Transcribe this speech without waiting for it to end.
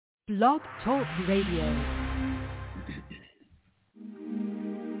Blog Talk Radio.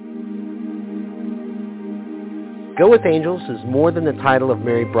 Go With Angels is more than the title of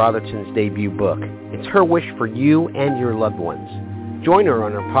Mary Brotherton's debut book. It's her wish for you and your loved ones. Join her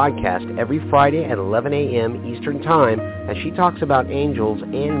on her podcast every Friday at 11 a.m. Eastern Time as she talks about angels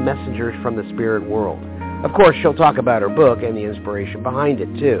and messengers from the spirit world. Of course, she'll talk about her book and the inspiration behind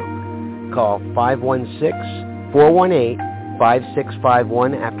it, too. Call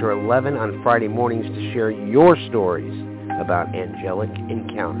 516-418-5651 after 11 on Friday mornings to share your stories about angelic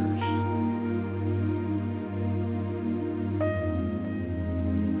encounters.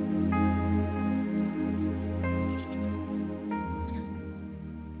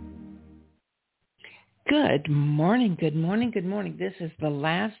 Good morning, good morning, good morning. This is the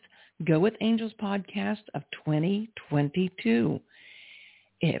last Go With Angels podcast of 2022.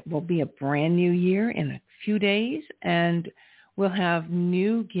 It will be a brand new year in a few days, and we'll have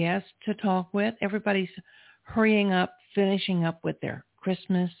new guests to talk with. Everybody's hurrying up, finishing up with their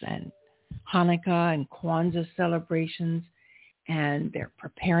Christmas and Hanukkah and Kwanzaa celebrations, and they're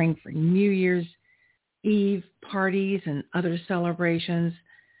preparing for New Year's Eve parties and other celebrations.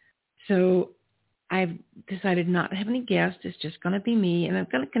 So I've decided not to have any guests. It's just going to be me, and I'm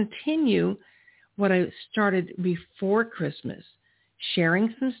going to continue what I started before Christmas,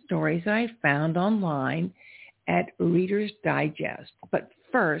 sharing some stories that I found online at Reader's Digest. But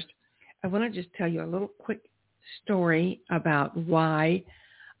first, I want to just tell you a little quick story about why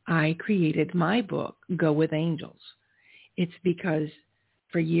I created my book, Go With Angels. It's because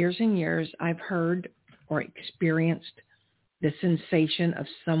for years and years, I've heard or experienced the sensation of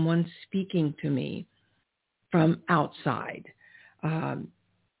someone speaking to me from outside. For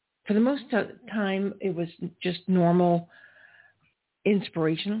the most time, it was just normal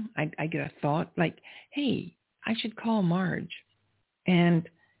inspiration. I get a thought like, hey, I should call Marge. And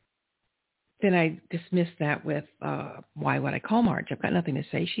then I dismiss that with, why would I call Marge? I've got nothing to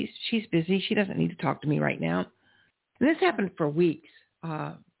say. She's busy. She doesn't need to talk to me right now. And this happened for weeks,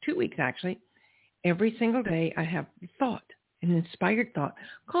 2 weeks actually. Every single day I have a thought, an inspired thought,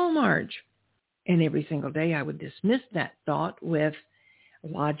 call Marge. And every single day I would dismiss that thought with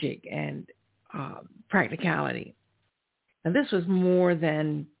logic and practicality. Now, this was more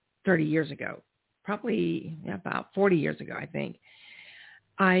than 30 years ago, probably about 40 years ago, I think.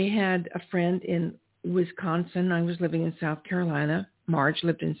 I had a friend in Wisconsin. I was living in South Carolina. Marge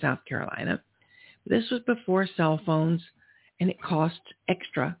lived in South Carolina. This was before cell phones, and it cost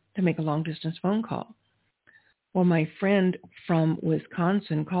extra to make a long-distance phone call. Well, my friend from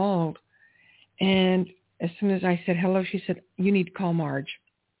Wisconsin called, and as soon as I said hello, she said, you need to call Marge.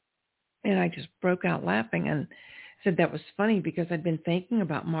 And I just broke out laughing and said that was funny because I'd been thinking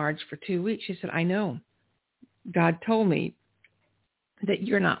about Marge for 2 weeks. She said, I know. God told me that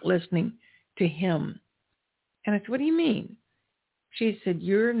you're not listening to him. And I said, what do you mean? She said,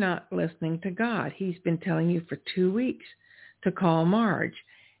 you're not listening to God. He's been telling you for 2 weeks to call Marge.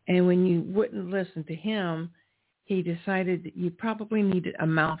 And when you wouldn't listen to him, he decided that you probably needed a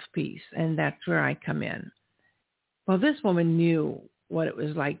mouthpiece, and that's where I come in. Well, this woman knew what it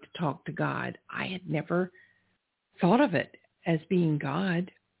was like to talk to God. I had never thought of it as being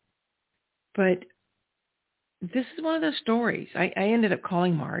God. But this is one of those stories. I ended up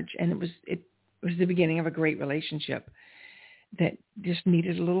calling Marge, and it was the beginning of a great relationship that just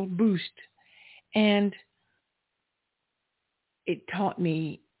needed a little boost. And it taught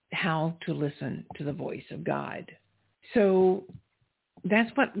me how to listen to the voice of God. So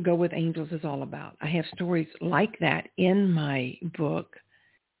that's what Go With Angels is all about. I have stories like that in my book.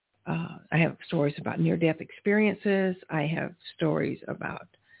 I have stories about near-death experiences. I have stories about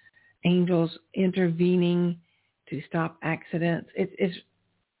angels intervening to stop accidents. It's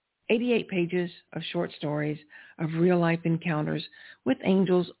 88 pages of short stories of real-life encounters with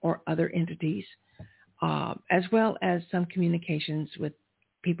angels or other entities, as well as some communications with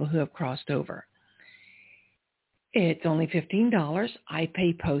people who have crossed over. It's only $15. I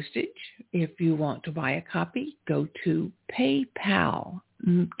pay postage. If you want to buy a copy, go to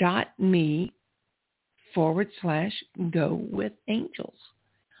paypal.me/GoWithAngels,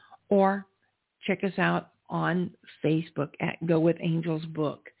 or check us out on Facebook at Go With Angels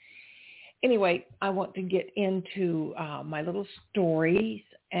Book. Anyway, I want to get into my little stories.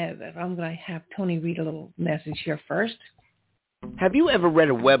 I'm going to have Tony read a little message here first. Have you ever read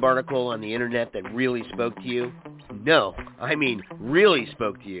a web article on the internet that really spoke to you? No, I mean really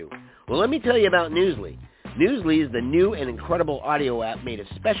spoke to you. Well, let me tell you about Newsly. Newsly is the new and incredible audio app made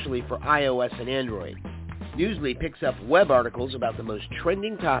especially for iOS and Android. Newsly picks up web articles about the most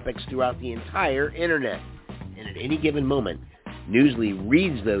trending topics throughout the entire internet. And at any given moment, Newsly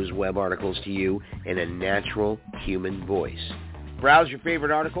reads those web articles to you in a natural human voice. Browse your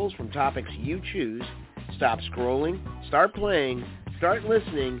favorite articles from topics you choose. Stop scrolling, start playing, start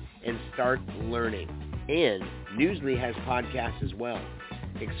listening, and start learning. And Newsly has podcasts as well.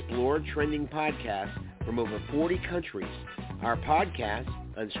 Explore trending podcasts from over 40 countries. Our podcasts,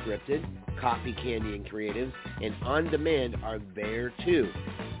 unscripted, coffee, candy, and creatives, and on demand are there too.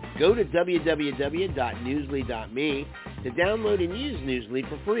 Go to www.newsly.me to download and use Newsly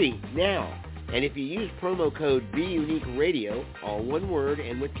for free now. And if you use promo code BUniqueRadio, all one word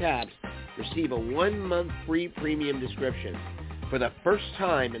and with caps, receive a 1-month free premium subscription. For the first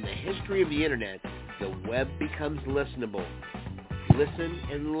time in the history of the internet, the web becomes listenable. Listen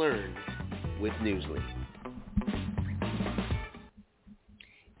and learn with Newsly.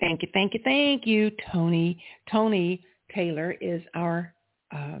 Thank you. Tony Taylor is our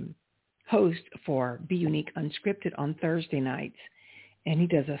host for Be Unique Unscripted on Thursday nights, and he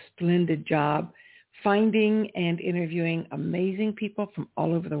does a splendid job finding and interviewing amazing people from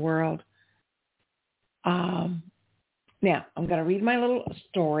all over the world. Now, I'm going to read my little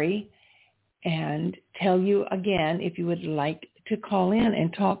story and tell you again, if you would like to call in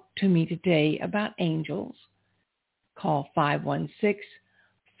and talk to me today about angels, call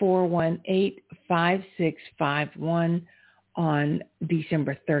 516-418-5651 on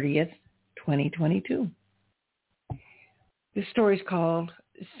December 30th, 2022. The story is called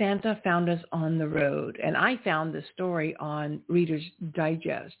Santa Found Us on the Road, and I found this story on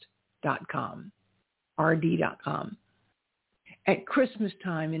readersdigest.com, rd.com. At Christmas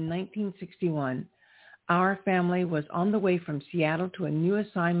time in 1961, our family was on the way from Seattle to a new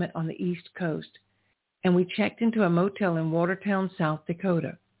assignment on the East Coast, and we checked into a motel in Watertown, South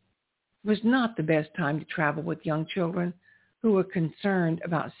Dakota. It was not the best time to travel with young children who were concerned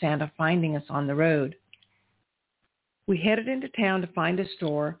about Santa finding us on the road. We headed into town to find a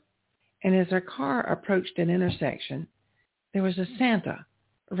store, and as our car approached an intersection, there was a Santa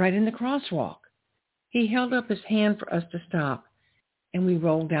right in the crosswalk. He held up his hand for us to stop, and we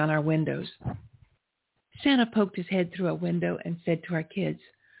rolled down our windows. Santa poked his head through a window and said to our kids,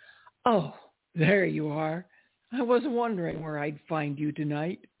 "Oh, there you are. I was wondering where I'd find you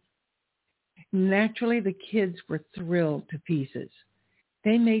tonight." Naturally, the kids were thrilled to pieces.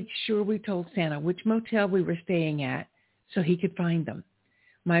 They made sure we told Santa which motel we were staying at so he could find them.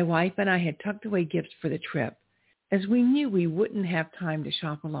 My wife and I had tucked away gifts for the trip, as we knew we wouldn't have time to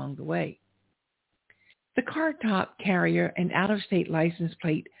shop along the way. The car top carrier and out-of-state license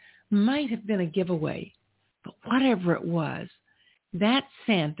plate might have been a giveaway, but whatever it was, that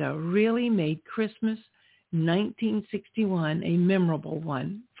Santa really made Christmas 1961 a memorable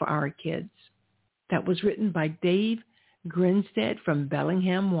one for our kids. That was written by Dave Grinstead from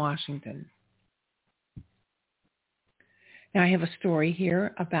Bellingham, Washington. Now I have a story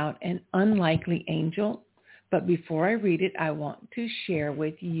here about an unlikely angel, but before I read it, I want to share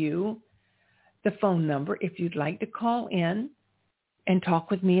with you the phone number if you'd like to call in and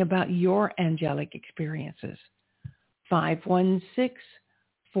talk with me about your angelic experiences.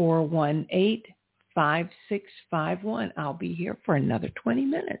 516-418-5651. I'll be here for another 20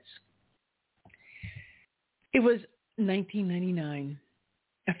 minutes. It was 1999.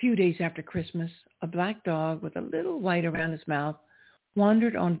 A few days after Christmas, a black dog with a little white around his mouth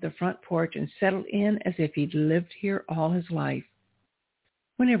wandered onto the front porch and settled in as if he'd lived here all his life.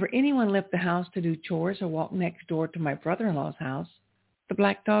 Whenever anyone left the house to do chores or walk next door to my brother-in-law's house, the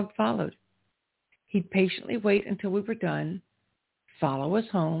black dog followed. He'd patiently wait until we were done, follow us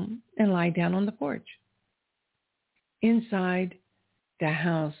home, and lie down on the porch. Inside, the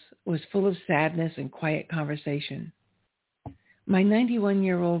house was full of sadness and quiet conversation. My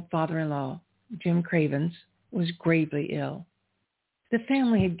 91-year-old father-in-law, Jim Cravens, was gravely ill. The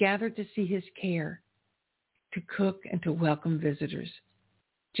family had gathered to see his care, to cook, and to welcome visitors.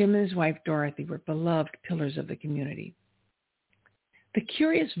 Jim and his wife, Dorothy, were beloved pillars of the community. The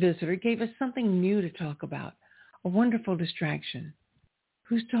curious visitor gave us something new to talk about, a wonderful distraction.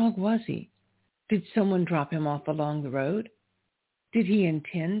 Whose dog was he? Did someone drop him off along the road? Did he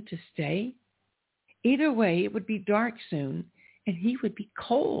intend to stay? Either way, it would be dark soon, and he would be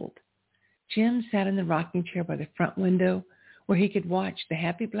cold. Jim sat in the rocking chair by the front window where he could watch the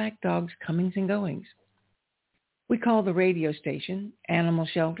happy black dog's comings and goings. We called the radio station, animal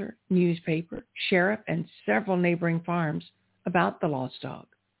shelter, newspaper, sheriff, and several neighboring farms about the lost dog.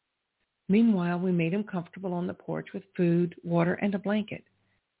 Meanwhile, we made him comfortable on the porch with food, water, and a blanket.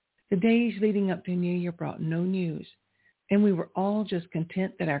 The days leading up to New Year brought no news, and we were all just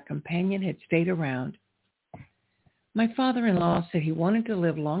content that our companion had stayed around. My father-in-law said he wanted to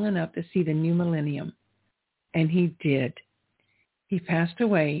live long enough to see the new millennium, and he did. He passed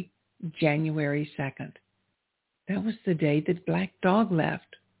away January 2nd. That was the day that Black Dog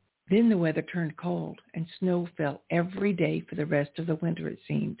left. Then the weather turned cold and snow fell every day for the rest of the winter, it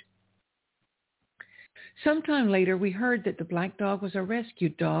seemed. Sometime later, we heard that the Black Dog was a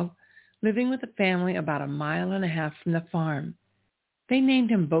rescued dog living with a family about 1.5 miles from the farm. They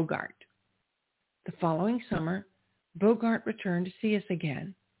named him Bogart. The following summer, Bogart returned to see us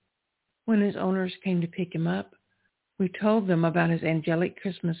again. When his owners came to pick him up, we told them about his angelic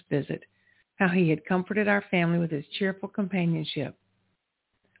Christmas visit, how he had comforted our family with his cheerful companionship.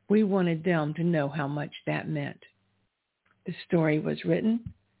 We wanted them to know how much that meant. The story was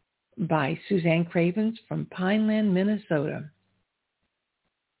written by Suzanne Cravens from Pineland, Minnesota.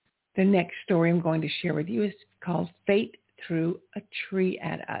 The next story I'm going to share with you is called Fate Threw a Tree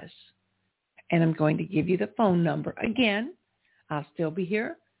at Us. And I'm going to give you the phone number. Again, I'll still be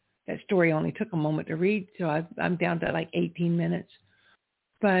here. That story only took a moment to read, so I'm down to like 18 minutes.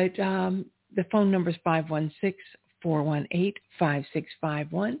 But the phone number is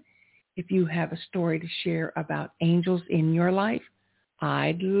 516-418-5651. If you have a story to share about angels in your life,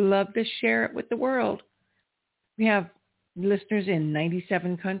 I'd love to share it with the world. We have listeners in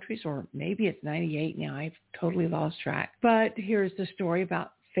 97 countries, or maybe it's 98 now. I've totally lost track. But here's the story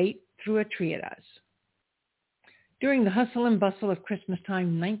about Fate Threw a Tree at Us. During the hustle and bustle of Christmas time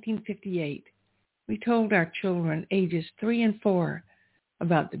in 1958, we told our children, ages 3 and 4,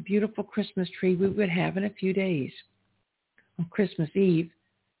 about the beautiful Christmas tree we would have in a few days. On Christmas Eve,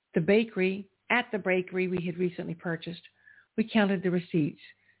 at the bakery we had recently purchased, we counted the receipts,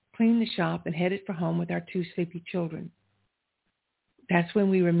 cleaned the shop, and headed for home with our 2 sleepy children. That's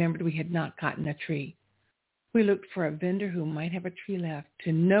when we remembered we had not gotten a tree. We looked for a vendor who might have a tree left,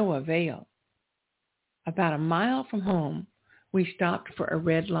 to no avail. About 1 mile from home, we stopped for a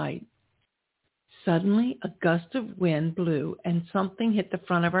red light. Suddenly, a gust of wind blew and something hit the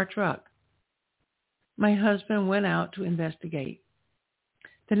front of our truck. My husband went out to investigate.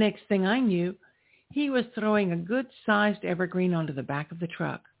 The next thing I knew, he was throwing a good-sized evergreen onto the back of the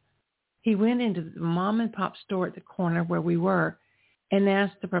truck. He went into the mom-and-pop store at the corner where we were and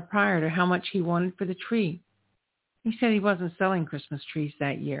asked the proprietor how much he wanted for the tree. He said he wasn't selling Christmas trees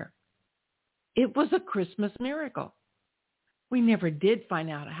that year. It was a Christmas miracle. We never did find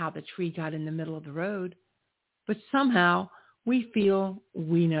out how the tree got in the middle of the road, but somehow we feel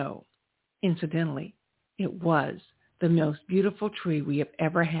we know. Incidentally, it was the most beautiful tree we have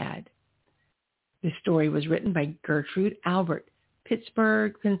ever had. This story was written by Gertrude Albert,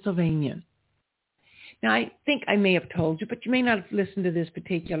 Pittsburgh, Pennsylvania. Now, I think I may have told you, but you may not have listened to this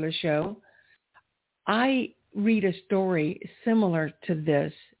particular show. I read a story similar to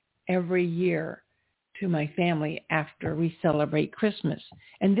this every year to my family after we celebrate Christmas.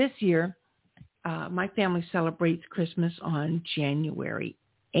 And this year, my family celebrates Christmas on January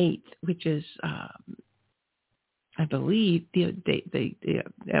 8th, which is, I believe, I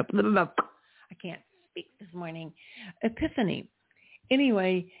can't speak this morning, Epiphany.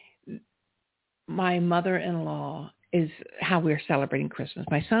 Anyway, my mother-in-law is how we're celebrating Christmas.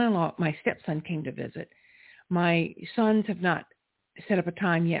 My son-in-law, my stepson came to visit. My sons have not set up a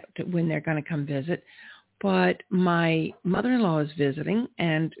time yet when they're going to come visit, but my mother-in-law is visiting,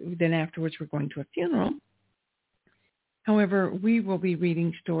 and then afterwards we're going to a funeral. However, we will be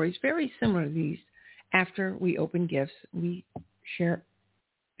reading stories very similar to these. After we open gifts, we share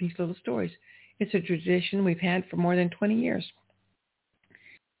these little stories. It's a tradition we've had for more than 20 years.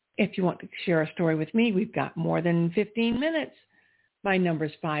 If you want to share a story with me, we've got more than 15 minutes. My number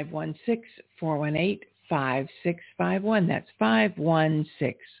is 516-418-5651. That's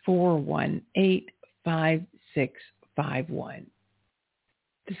 516-418-5651.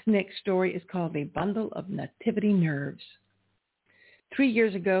 This next story is called A Bundle of Nativity Nerves. 3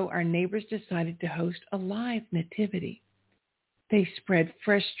 years ago, our neighbors decided to host a live nativity. They spread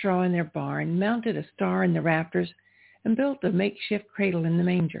fresh straw in their barn, mounted a star in the rafters, and built a makeshift cradle in the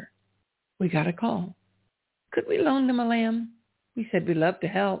manger. We got a call. Could we loan them a lamb? We said we'd love to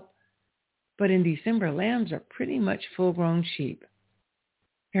help. But in December, lambs are pretty much full-grown sheep.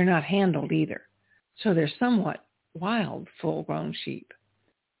 They're not handled either, so they're somewhat wild full-grown sheep.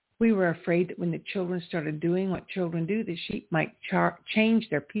 We were afraid that when the children started doing what children do, the sheep might change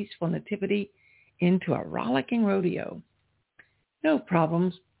their peaceful nativity into a rollicking rodeo. No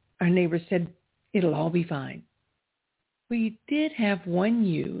problems, our neighbors said. It'll all be fine. We did have one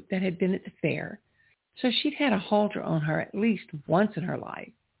ewe that had been at the fair, so she'd had a halter on her at least once in her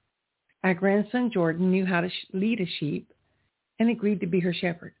life. Our grandson Jordan knew how to lead a sheep and agreed to be her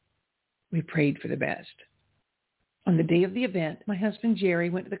shepherd. We prayed for the best. On the day of the event, my husband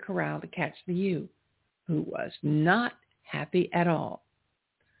Jerry went to the corral to catch the ewe, who was not happy at all.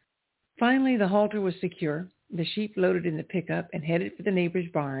 Finally, the halter was secure, the sheep loaded in the pickup and headed for the neighbor's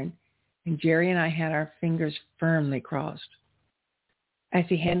barn, and Jerry and I had our fingers firmly crossed. As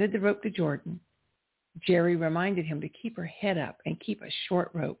he handed the rope to Jordan, Jerry reminded him to keep her head up and keep a short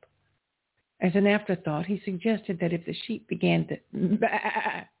rope. As an afterthought, he suggested that if the sheep began to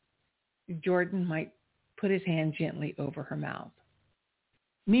bah, Jordan might put his hand gently over her mouth.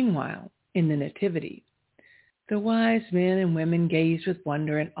 Meanwhile, in the Nativity, the wise men and women gazed with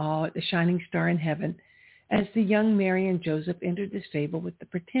wonder and awe at the shining star in heaven as the young Mary and Joseph entered the stable with the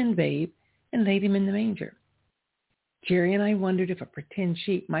pretend babe and laid him in the manger. Jerry and I wondered if a pretend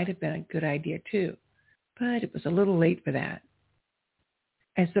sheep might have been a good idea too, but it was a little late for that.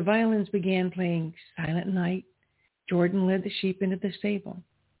 As the violins began playing Silent Night, Jordan led the sheep into the stable.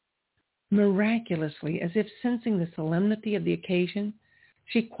 Miraculously, as if sensing the solemnity of the occasion,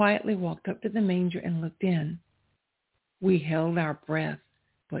 she quietly walked up to the manger and looked in. We held our breath,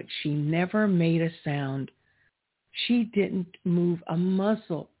 but she never made a sound. She didn't move a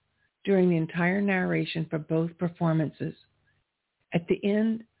muscle during the entire narration for both performances. At the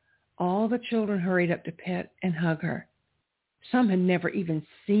end, all the children hurried up to pet and hug her. Some had never even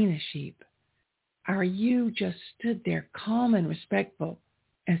seen a sheep. Our ewe just stood there calm and respectful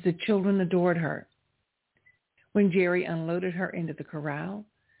as the children adored her. When Jerry unloaded her into the corral,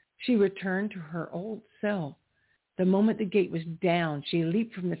 she returned to her old self. The moment the gate was down, she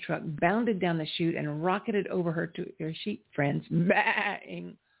leaped from the truck, bounded down the chute, and rocketed over to her sheep friends,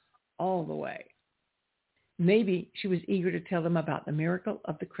 bang, all the way. Maybe she was eager to tell them about the miracle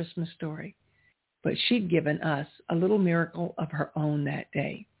of the Christmas story, but she'd given us a little miracle of her own that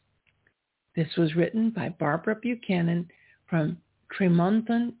day. This was written by Barbara Buchanan from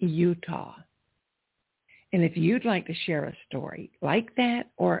Tremonton, Utah. And if you'd like to share a story like that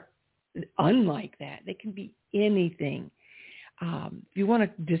or unlike that, they can be anything. If you want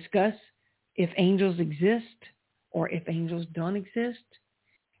to discuss if angels exist or if angels don't exist,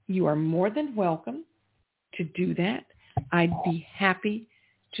 you are more than welcome to do that. I'd be happy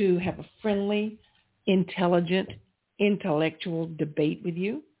to have a friendly, intelligent, intellectual debate with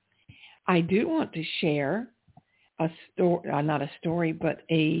you. I do want to share a story, not a story, but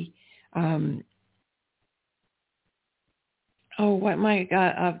a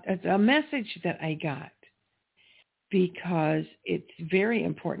a message that I got, because it's very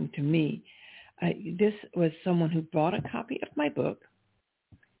important to me. This was someone who bought a copy of my book,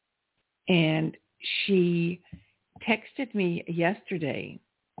 and she texted me yesterday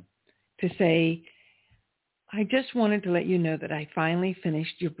to say, I just wanted to let you know that I finally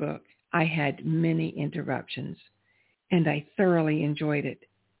finished your book. I had many interruptions, and I thoroughly enjoyed it.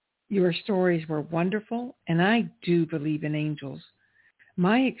 Your stories were wonderful, and I do believe in angels.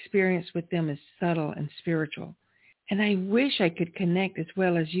 My experience with them is subtle and spiritual, and I wish I could connect as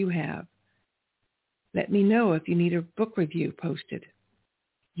well as you have. Let me know if you need a book review posted.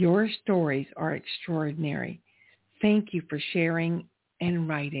 Your stories are extraordinary. Thank you for sharing and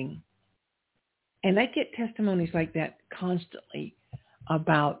writing. And I get testimonies like that constantly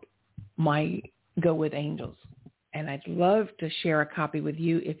about my Go With Angels. And I'd love to share a copy with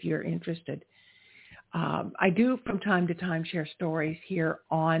you if you're interested. I do from time to time share stories here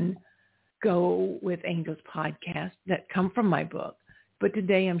on Go With Angels podcast that come from my book. But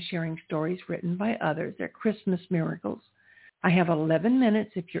today I'm sharing stories written by others. They're Christmas miracles. I have 11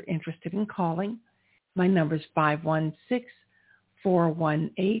 minutes if you're interested in calling. My number is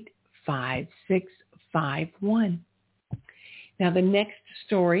 516-418-5651. Now, the next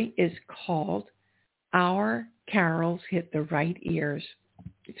story is called Our Carols Hit the Right Ears.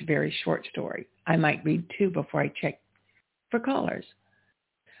 It's a very short story. I might read two before I check for callers.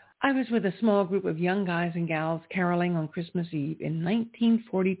 I was with a small group of young guys and gals caroling on Christmas Eve in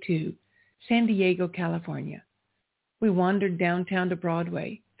 1942, San Diego, California. We wandered downtown to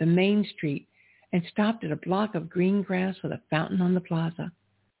Broadway, the main street, and stopped at a block of green grass with a fountain on the plaza.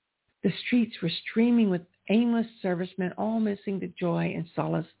 The streets were streaming with aimless servicemen, all missing the joy and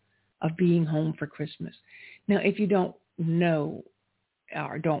solace of being home for Christmas. Now, if you don't know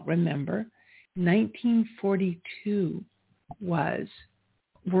or don't remember, 1942 was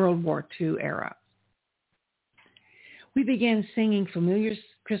World War II era. We began singing familiar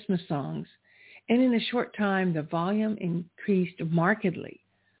Christmas songs, and in a short time, the volume increased markedly.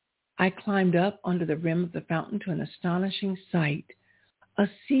 I climbed up onto the rim of the fountain to an astonishing sight, a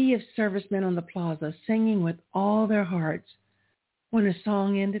sea of servicemen on the plaza singing with all their hearts. When a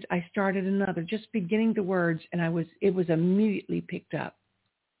song ended, I started another, just beginning the words, and it was immediately picked up.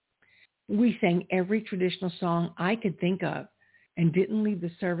 We sang every traditional song I could think of and didn't leave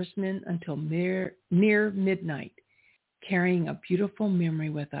the servicemen until near midnight. carrying a beautiful memory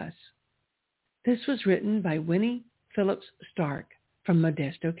with us. This was written by Winnie Phillips Stark from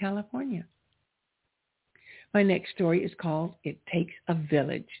Modesto, California. My next story is called It Takes a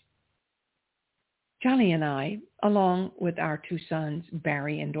Village. Johnny and I, along with our two sons,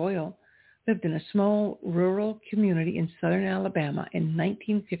 Barry and Doyle, lived in a small rural community in southern Alabama in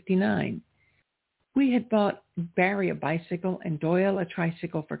 1959. We had bought Barry a bicycle and Doyle a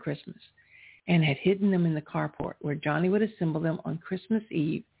tricycle for Christmas and had hidden them in the carport where Johnny would assemble them on Christmas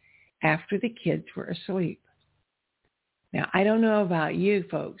Eve after the kids were asleep. Now, I don't know about you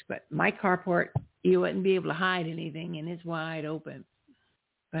folks, but my carport, you wouldn't be able to hide anything, and it's wide open.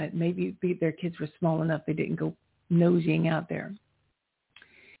 But maybe their kids were small enough they didn't go nosying out there.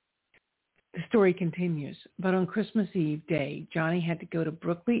 The story continues. But on Christmas Eve day, Johnny had to go to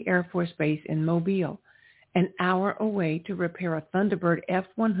Brookley Air Force Base in Mobile, an hour away, to repair a Thunderbird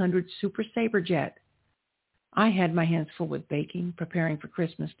F-100 Super Sabre jet. I had my hands full with baking, preparing for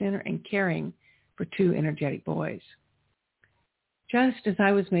Christmas dinner, and caring for two energetic boys. Just as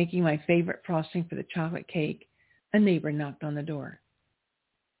I was making my favorite frosting for the chocolate cake, a neighbor knocked on the door.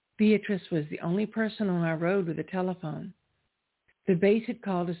 Beatrice was the only person on our road with a telephone. The base had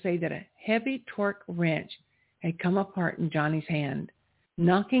called to say that a heavy torque wrench had come apart in Johnny's hand,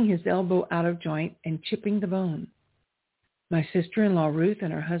 knocking his elbow out of joint and chipping the bone. My sister-in-law Ruth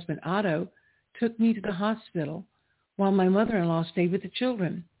and her husband Otto took me to the hospital while my mother-in-law stayed with the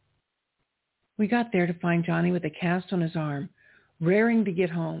children. We got there to find Johnny with a cast on his arm, raring to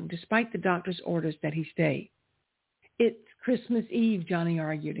get home, despite the doctor's orders that he stay. It's Christmas Eve, Johnny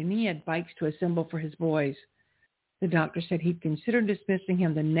argued, and he had bikes to assemble for his boys. The doctor said he'd consider dismissing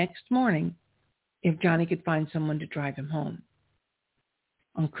him the next morning if Johnny could find someone to drive him home.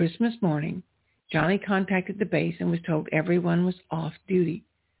 On Christmas morning, Johnny contacted the base and was told everyone was off duty.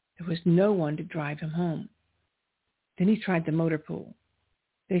 There was no one to drive him home. Then he tried the motor pool.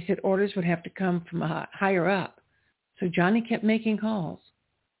 They said orders would have to come from higher up, so Johnny kept making calls.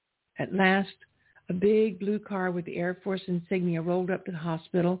 At last, a big blue car with the Air Force insignia rolled up to the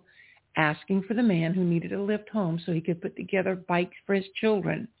hospital, asking for the man who needed a lift home so he could put together bikes for his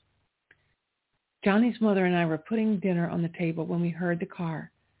children. Johnny's mother and I were putting dinner on the table when we heard the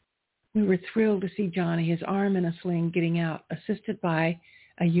car. We were thrilled to see Johnny, his arm in a sling, getting out, assisted by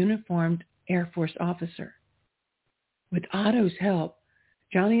a uniformed Air Force officer. With Otto's help,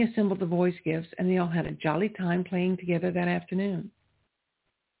 Johnny assembled the boys' gifts, and they all had a jolly time playing together that afternoon.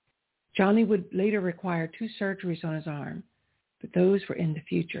 Johnny would later require 2 surgeries on his arm, but those were in the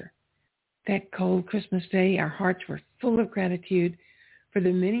future. That cold Christmas day, our hearts were full of gratitude for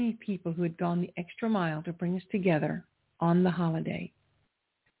the many people who had gone the extra mile to bring us together on the holiday.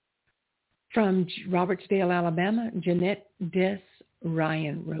 From Robertsdale, Alabama, Jeanette Des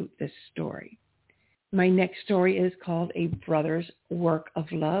Ryan wrote this story. My next story is called A Brother's Work of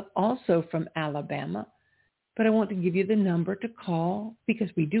Love, also from Alabama. But I want to give you the number to call because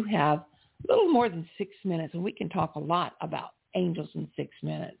we do have a little more than 6 minutes, and we can talk a lot about angels in 6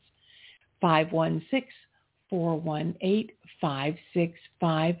 minutes.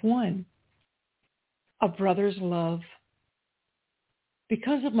 516-418-5651. A Brother's Love.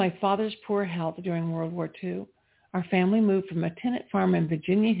 Because of my father's poor health during World War II, our family moved from a tenant farm in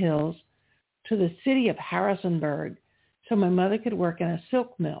Virginia Hills to the city of Harrisonburg so my mother could work in a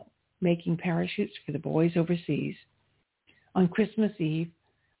silk mill, making parachutes for the boys overseas. On Christmas Eve,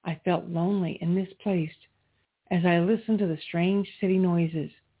 I felt lonely and misplaced as I listened to the strange city noises,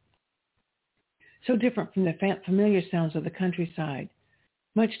 so different from the familiar sounds of the countryside.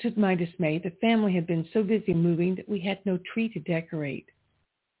 Much to my dismay, the family had been so busy moving that we had no tree to decorate.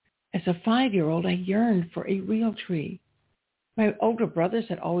 As a 5-year-old, I yearned for a real tree. My older brothers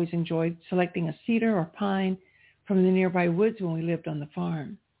had always enjoyed selecting a cedar or pine from the nearby woods when we lived on the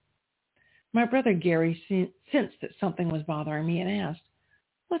farm. My brother Gary sensed that something was bothering me and asked,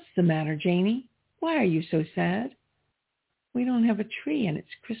 "What's the matter, Janie? Why are you so sad?" "We don't have a tree and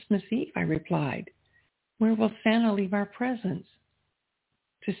it's Christmas Eve," I replied. "Where will Santa leave our presents?"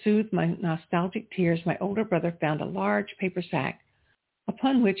 To soothe my nostalgic tears, my older brother found a large paper sack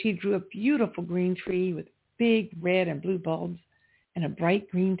upon which he drew a beautiful green tree with big red and blue bulbs and a bright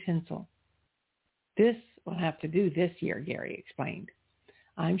green tinsel. "This will have to do this year," Gary explained.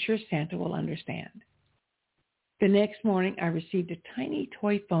 "I'm sure Santa will understand." The next morning, I received a tiny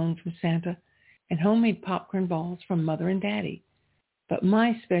toy phone from Santa and homemade popcorn balls from Mother and Daddy. But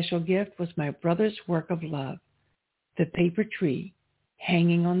my special gift was my brother's work of love, the paper tree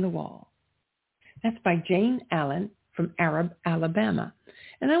hanging on the wall. That's by Jane Allen from Arab, Alabama.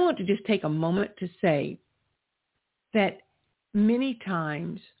 And I want to just take a moment to say that many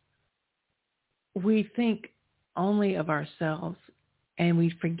times we think only of ourselves, and we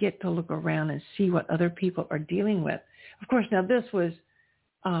forget to look around and see what other people are dealing with. Of course, now this was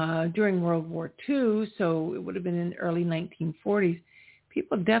during World War II, so it would have been in the early 1940s.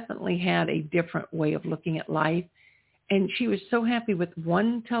 People definitely had a different way of looking at life, and she was so happy with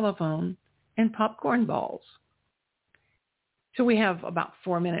one telephone and popcorn balls. So we have about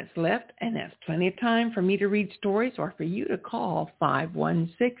 4 minutes left, and that's plenty of time for me to read stories or for you to call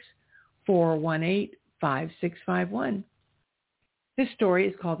 516-418-5651. This story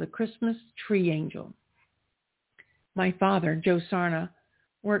is called The Christmas Tree Angel. My father, Joe Sarna,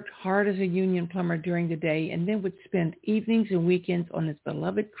 worked hard as a union plumber during the day and then would spend evenings and weekends on his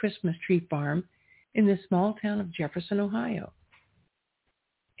beloved Christmas tree farm in the small town of Jefferson, Ohio.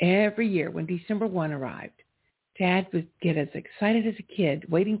 Every year when December 1 arrived, Dad would get as excited as a kid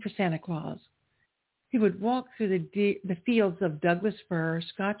waiting for Santa Claus. He would walk through the fields of Douglas fir,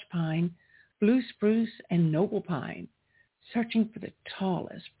 Scotch pine, blue spruce, and noble pine, searching for the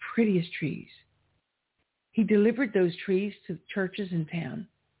tallest, prettiest trees. He delivered those trees to the churches in town,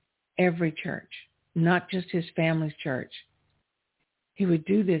 every church, not just his family's church. He would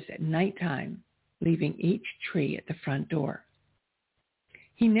do this at nighttime, leaving each tree at the front door.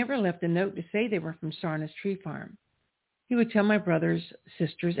 He never left a note to say they were from Sarna's Tree Farm. He would tell my brothers,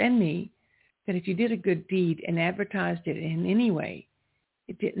 sisters, and me that if you did a good deed and advertised it in any way,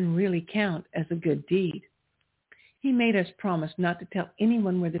 it didn't really count as a good deed. He made us promise not to tell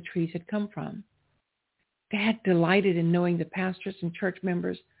anyone where the trees had come from. Dad delighted in knowing the pastors and church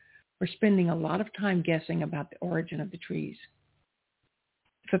members were spending a lot of time guessing about the origin of the trees.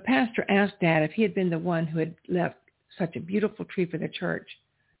 If a pastor asked Dad if he had been the one who had left such a beautiful tree for the church,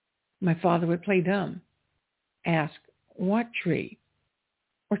 my father would play dumb, ask, "What tree?"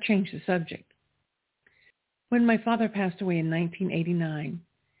 or change the subject. When my father passed away in 1989,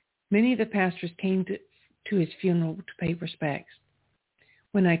 many of the pastors came to his funeral to pay respects.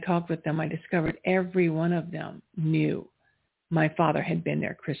 When I talked with them, I discovered every one of them knew my father had been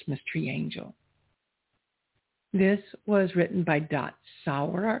their Christmas tree angel. This was written by Dot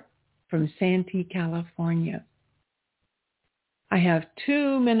Sauer from Santee, California. I have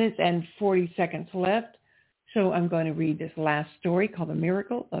 2 minutes and 40 seconds left, so I'm going to read this last story called The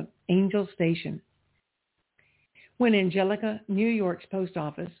Miracle of Angel Station. When Angelica, New York's post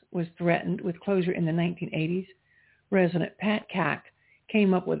office, was threatened with closure in the 1980s, resident Pat Cack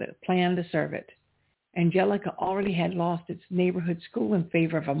came up with a plan to serve it. Angelica already had lost its neighborhood school in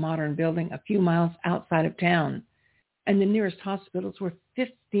favor of a modern building a few miles outside of town, and the nearest hospitals were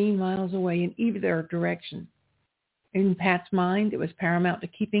 15 miles away in either direction. In Pat's mind, it was paramount to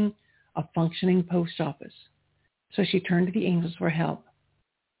keeping a functioning post office, so she turned to the angels for help.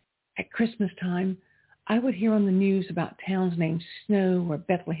 At Christmas time, I would hear on the news about towns named Snow or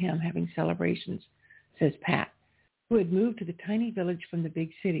Bethlehem having celebrations, says Pat, who had moved to the tiny village from the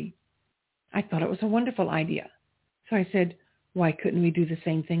big city. I thought it was a wonderful idea. So I said, why couldn't we do the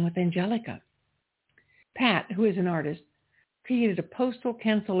same thing with Angelica? Pat, who is an artist, created a postal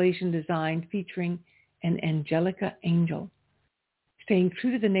cancellation design featuring an Angelica angel. Staying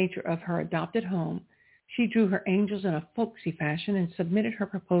true to the nature of her adopted home, she drew her angels in a folksy fashion and submitted her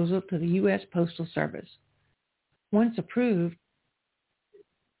proposal to the U.S. Postal Service. Once approved,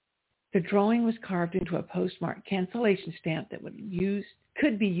 the drawing was carved into a postmarked cancellation stamp that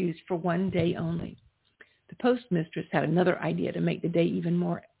could be used for one day only. The postmistress had another idea to make the day even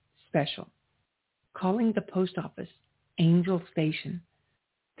more special, calling the post office Angel Station.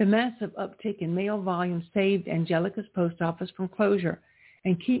 The massive uptick in mail volume saved Angelica's post office from closure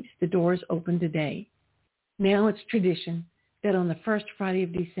and keeps the doors open today. Now it's tradition that on the first Friday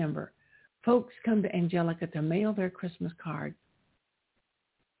of December, folks come to Angelica to mail their Christmas cards.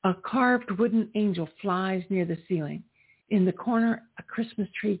 A carved wooden angel flies near the ceiling. In the corner, a Christmas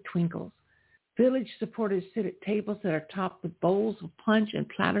tree twinkles. Village supporters sit at tables that are topped with bowls of punch and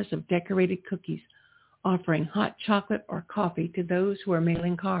platters of decorated cookies, offering hot chocolate or coffee to those who are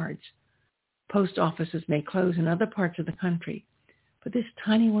mailing cards. Post offices may close in other parts of the country, but this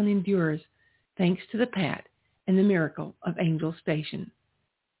tiny one endures thanks to the Pat and the Miracle of Angel Station.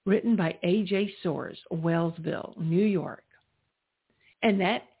 Written by A.J. Soares, Wellsville, New York. And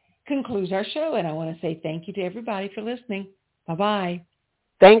that concludes our show, and I want to say thank you to everybody for listening. Bye-bye.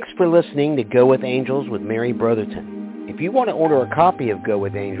 Thanks for listening to Go With Angels with Mary Brotherton. If you want to order a copy of Go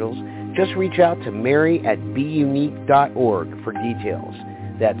With Angels, just reach out to Mary@beunique.org for details.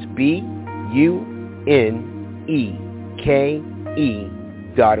 That's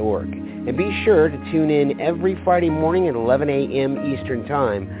BUNEKE.org. And be sure to tune in every Friday morning at 11 a.m. Eastern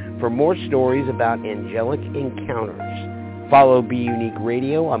Time for more stories about angelic encounters. Follow Be Unique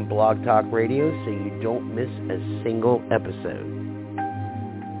Radio on Blog Talk Radio so you don't miss a single episode.